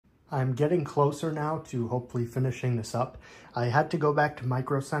I'm getting closer now to hopefully finishing this up. I had to go back to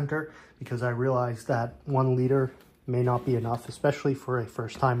Micro Center because I realized that 1 liter may not be enough, especially for a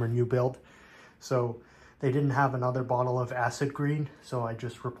first time or new build. So they didn't have another bottle of acid green, so I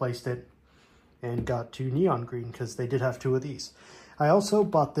just replaced it and got 2 neon green because they did have 2 of these. I also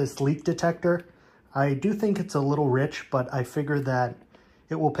bought this leak detector. I do think it's a little rich, but I figured that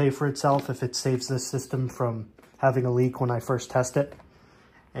it will pay for itself if it saves this system from having a leak when I first test it.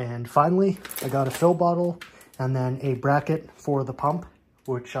 And finally, I got a fill bottle and then a bracket for the pump,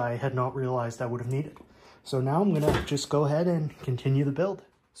 which I had not realized I would have needed. So now I'm gonna just go ahead and continue the build.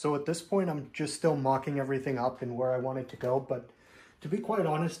 So at this point, I'm just still mocking everything up and where I want it to go, but to be quite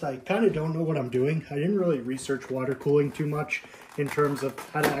honest, I kind of don't know what I'm doing. I didn't really research water cooling too much in terms of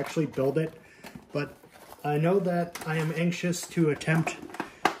how to actually build it, but I know that I am anxious to attempt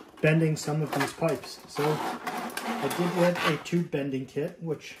bending some of these pipes. So I did get a tube bending kit,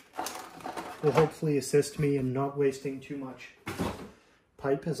 which will hopefully assist me in not wasting too much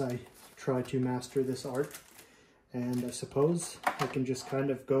pipe as I try to master this art. And I suppose I can just kind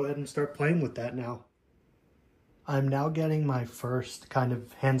of go ahead and start playing with that now. I'm now getting my first kind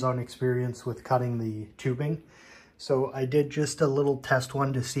of hands-on experience with cutting the tubing. So I did just a little test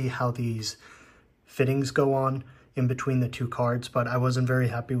one to see how these fittings go on in between the 2 cards, but I wasn't very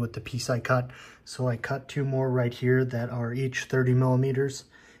happy with the piece I cut. So I cut 2 more right here that are each 30 millimeters,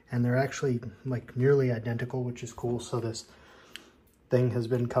 and they're actually like nearly identical, which is cool. So this thing has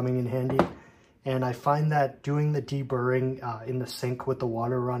been coming in handy. And I find that doing the deburring in the sink with the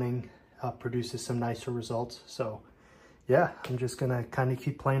water running produces some nicer results. So yeah, I'm just gonna kind of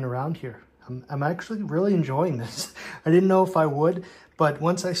keep playing around here. I'm actually really enjoying this. I didn't know if I would, but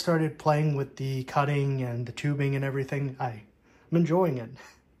once I started playing with the cutting and the tubing and everything, I'm enjoying it.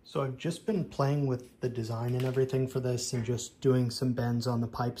 So I've just been playing with the design and everything for this and just doing some bends on the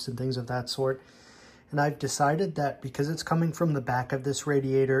pipes and things of that sort. And I've decided that because it's coming from the back of this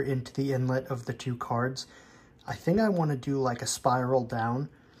radiator into the inlet of the 2 cards, I think I want to do like a spiral down.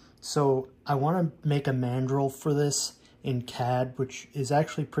 So I want to make a mandrel for this in CAD, which is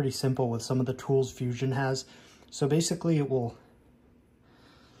actually pretty simple with some of the tools Fusion has. So basically it will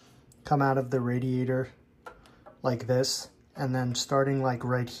come out of the radiator like this, and then starting like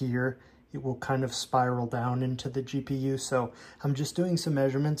right here, it will kind of spiral down into the GPU. So I'm just doing some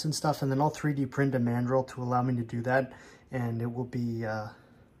measurements and stuff, and then I'll 3D print a mandrel to allow me to do that, and it will be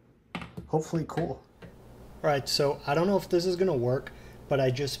hopefully cool. All right, so I don't know if this is gonna work, but I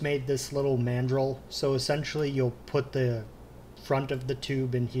just made this little mandrel. So essentially you'll put the front of the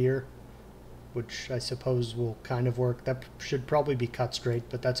tube in here, which I suppose will kind of work. That should probably be cut straight,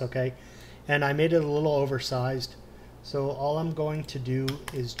 but that's okay. And I made it a little oversized. So all I'm going to do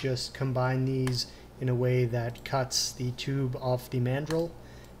is just combine these in a way that cuts the tube off the mandrel.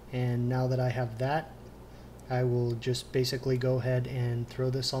 And now that I have that, I will just basically go ahead and throw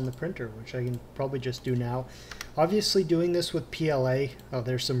this on the printer, which I can probably just do now. Obviously doing this with PLA, oh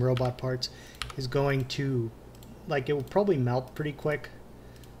there's some robot parts, is going to, like, it will probably melt pretty quick.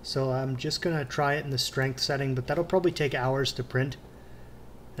 So I'm just gonna try it in the strength setting, but that'll probably take hours to print.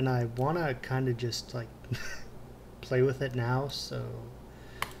 And I wanna kind of just like play with it now, so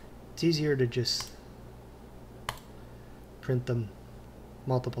it's easier to just print them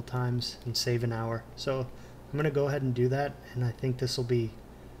multiple times and save an hour. So I'm gonna go ahead and do that, and I think this will be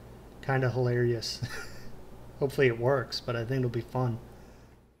kind of hilarious. Hopefully it works, but I think it'll be fun.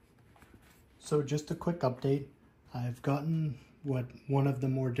 So just a quick update. I've gotten what one of the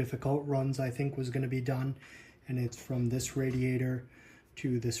more difficult runs I think was going to be done, and it's from this radiator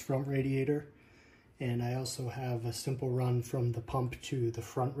to this front radiator. And I also have a simple run from the pump to the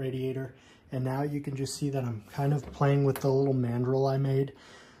front radiator. And now you can just see that I'm kind of playing with the little mandrel I made.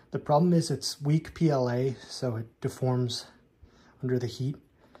 The problem is it's weak PLA, so it deforms under the heat.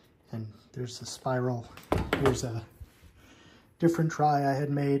 And there's a spiral. Here's a different try I had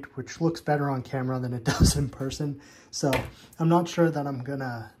made, which looks better on camera than it does in person. So I'm not sure that I'm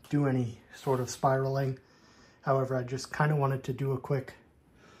gonna do any sort of spiraling. However, I just kind of wanted to do a quick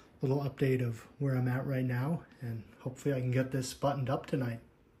little update of where I'm at right now, and hopefully I can get this buttoned up tonight.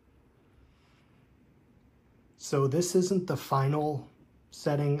 So this isn't the final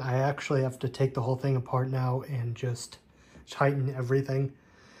setting. I actually have to take the whole thing apart now and just tighten everything.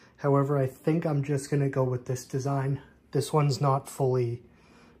 However, I think I'm just gonna go with this design. This one's not fully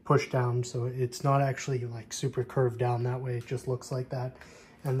pushed down, so it's not actually like super curved down that way. It just looks like that.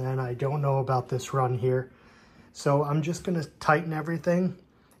 And then I don't know about this run here. So I'm just gonna tighten everything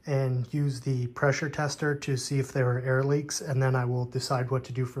and use the pressure tester to see if there are air leaks, and then I will decide what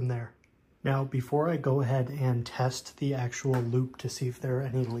to do from there. Now, before I go ahead and test the actual loop to see if there are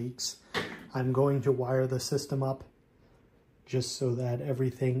any leaks, I'm going to wire the system up just so that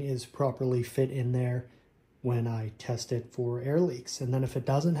everything is properly fit in there when I test it for air leaks. And then if it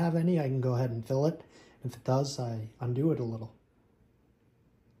doesn't have any, I can go ahead and fill it. If it does, I undo it a little.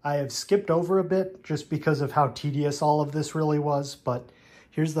 I have skipped over a bit just because of how tedious all of this really was, but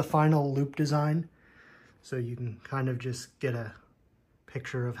here's the final loop design. So you can kind of just get a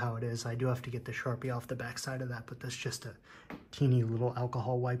picture of how it is. I do have to get the Sharpie off the back side of that, but that's just a teeny little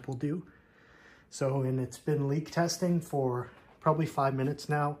alcohol wipe will do. So, and it's been leak testing for probably 5 minutes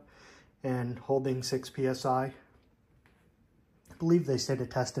now and holding 6 PSI. I believe they said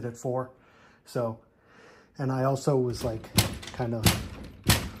it tested at 4. So, and I also was like kind of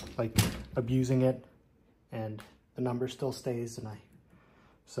like abusing it and the number still stays, and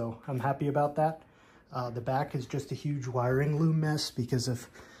so I'm happy about that. The back is just a huge wiring loom mess because of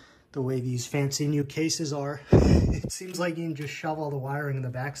the way these fancy new cases are. It seems like you can just shove all the wiring in the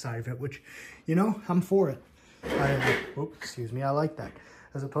back side of it, which, you know, I'm for it. Excuse me, I like that.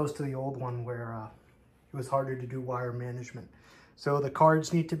 As opposed to the old one where it was harder to do wire management. So the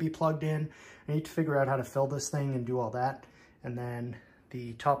cards need to be plugged in. I need to figure out how to fill this thing and do all that. And then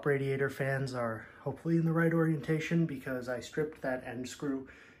the top radiator fans are hopefully in the right orientation because I stripped that end screw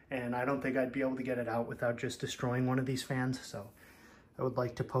and I don't think I'd be able to get it out without just destroying one of these fans. So I would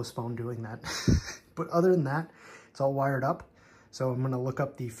like to postpone doing that. But other than that, it's all wired up. So I'm gonna look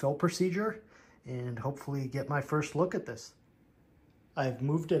up the fill procedure and hopefully get my first look at this. I've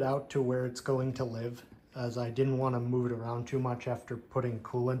moved it out to where it's going to live, as I didn't want to move it around too much after putting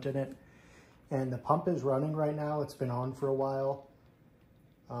coolant in it. And the pump is running right now. It's been on for a while.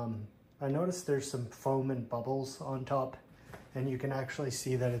 I noticed there's some foam and bubbles on top, and you can actually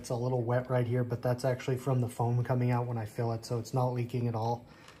see that it's a little wet right here, but that's actually from the foam coming out when I fill it, so it's not leaking at all.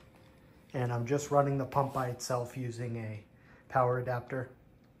 And I'm just running the pump by itself using a power adapter.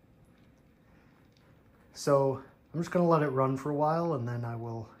 So I'm just gonna let it run for a while, and then I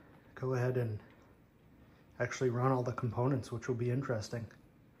will go ahead and actually run all the components, which will be interesting.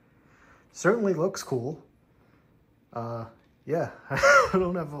 Certainly looks cool. Yeah, I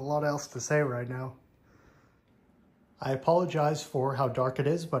don't have a lot else to say right now. I apologize for how dark it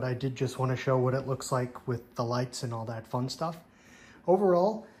is, but I did just want to show what it looks like with the lights and all that fun stuff.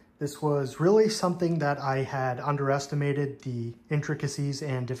 Overall, this was really something that I had underestimated the intricacies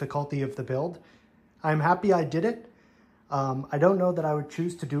and difficulty of the build. I'm happy I did it. I don't know that I would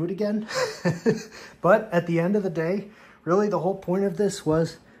choose to do it again, but at the end of the day, really the whole point of this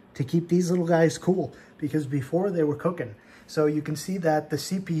was to keep these little guys cool, because before they were cooking. So you can see that the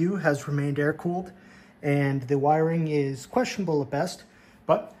CPU has remained air-cooled and the wiring is questionable at best,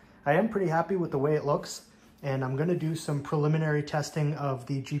 but I am pretty happy with the way it looks. And I'm gonna do some preliminary testing of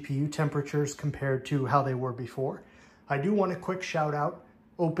the GPU temperatures compared to how they were before. I do want a quick shout out,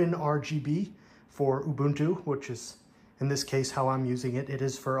 OpenRGB for Ubuntu, which is in this case how I'm using it. It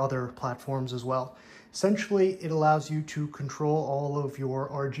is for other platforms as well. Essentially, it allows you to control all of your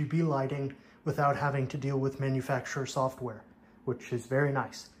RGB lighting without having to deal with manufacturer software, which is very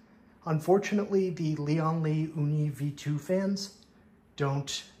nice. Unfortunately, the Lian Li Uni V2 fans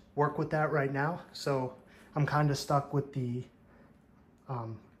don't work with that right now, so I'm kind of stuck with the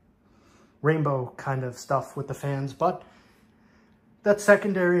rainbow kind of stuff with the fans, but that's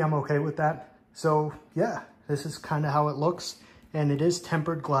secondary. I'm okay with that. So yeah, this is kind of how it looks, and it is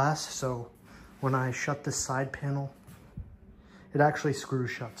tempered glass, so when I shut this side panel, it actually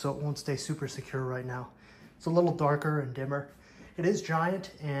screws shut, so it won't stay super secure right now. It's a little darker and dimmer. It is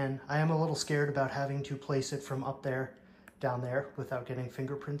giant, and I am a little scared about having to place it from up there down there without getting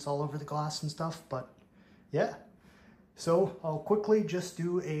fingerprints all over the glass and stuff, but yeah. So I'll quickly just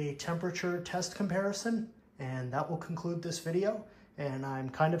do a temperature test comparison, and that will conclude this video. And I'm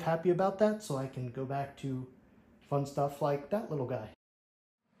kind of happy about that, so I can go back to fun stuff like that little guy.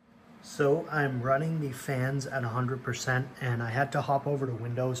 So I'm running the fans at 100%, and I had to hop over to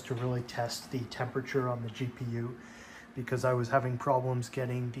Windows to really test the temperature on the GPU because I was having problems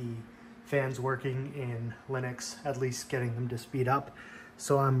getting the fans working in Linux, at least getting them to speed up.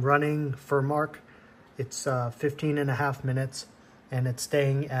 So I'm running Furmark. It's 15.5 minutes, and it's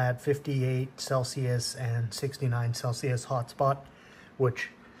staying at 58 Celsius and 69 Celsius hotspot, which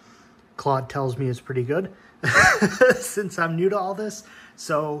Claude tells me is pretty good since I'm new to all this.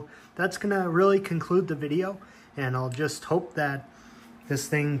 So that's gonna really conclude the video, and I'll just hope that this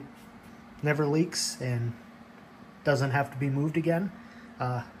thing never leaks and doesn't have to be moved again.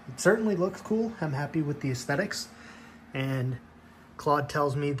 It certainly looks cool. I'm happy with the aesthetics, and Claude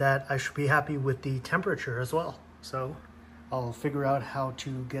tells me that I should be happy with the temperature as well. So I'll figure out how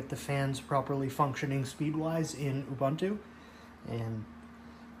to get the fans properly functioning speed-wise in Ubuntu. And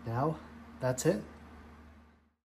now, that's it.